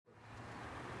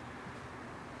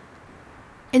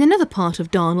In another part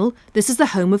of Darnall, this is the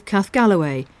home of Kath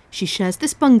Galloway. She shares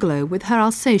this bungalow with her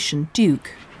Alsatian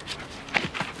Duke.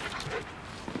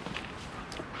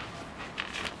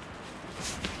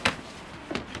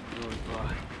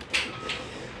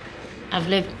 I've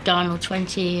lived Darnall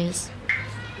 20 years.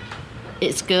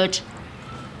 It's good.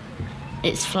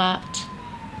 It's flat.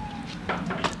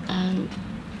 And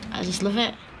I just love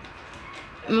it.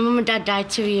 My mum and dad died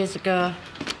 2 years ago,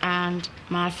 and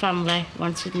my family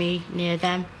wanted me near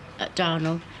them at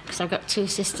Darnall because I've got 2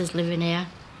 sisters living here.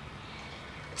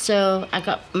 So I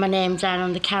got my name down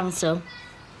on the council,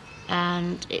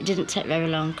 and it didn't take very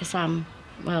long because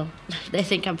they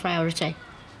think I'm priority.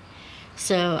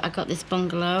 So I got this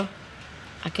bungalow.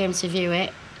 I came to view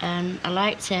it and I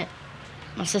liked it.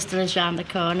 My sister lives round the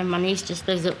corner, my niece just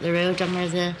lives up the road, and my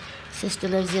other sister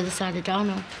lives the other side of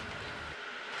Darnall.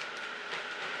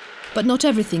 But not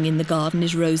everything in the garden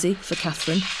is rosy for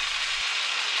Catherine.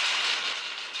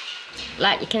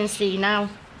 Like you can see now,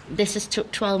 this has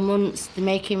took 12 months. They're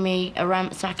making me a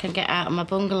ramp so I can get out of my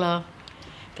bungalow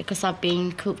because I've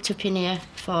been cooped up in here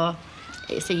for,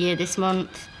 it's a year this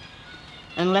month.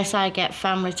 Unless I get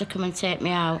family to come and take me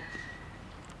out,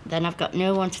 then I've got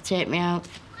no one to take me out.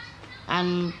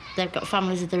 And they've got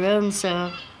families of their own,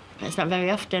 so it's not very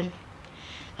often.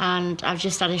 And I've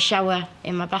just had a shower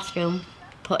in my bathroom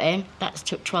put in. That's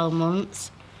took 12 months.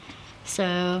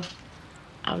 So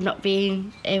I've not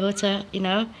been able to,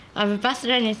 have a bath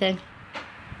or anything.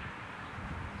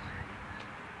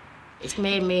 It's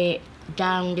made me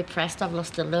down, depressed. I've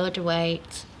lost a load of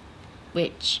weight,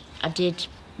 which I did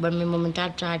when my mum and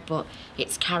dad died, but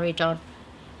it's carried on.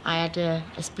 I had a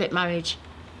split marriage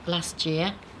last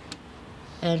year,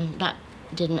 and that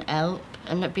didn't help.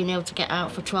 And not being able to get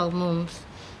out for 12 months,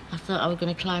 I thought I was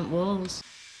going to climb walls.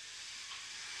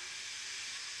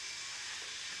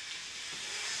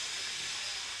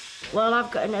 Well, I've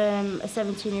got a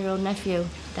 17-year-old nephew,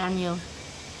 Daniel,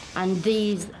 and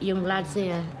these young lads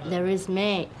here, they're his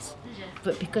mates.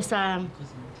 But because I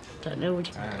don't know, would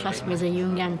you class me as a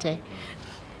young auntie?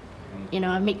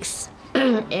 I mix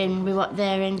in with what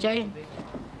they're enjoying.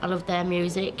 I love their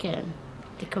music, and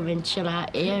they come and chill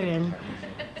out here, and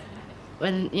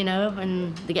when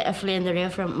they get a flea in their ear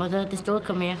from mother, they still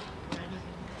come here.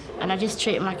 And I just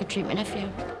treat them like I treat my nephew.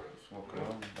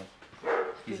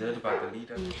 He's heard about the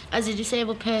leader. As a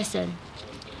disabled person,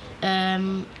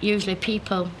 usually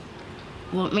people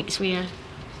won't mix with you.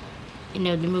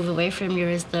 They move away from you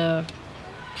as though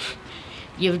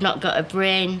you've not got a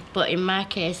brain, but in my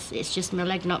case, it's just my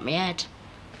leg, not my head.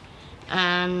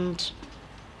 And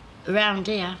around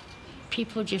here,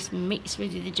 people just mix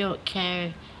with you. They don't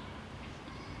care,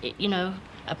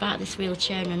 about this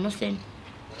wheelchair or nothing.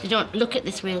 They don't look at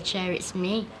this wheelchair, it's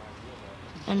me.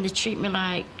 And they treat me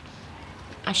like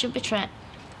I should be trapped.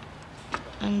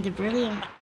 And they're brilliant.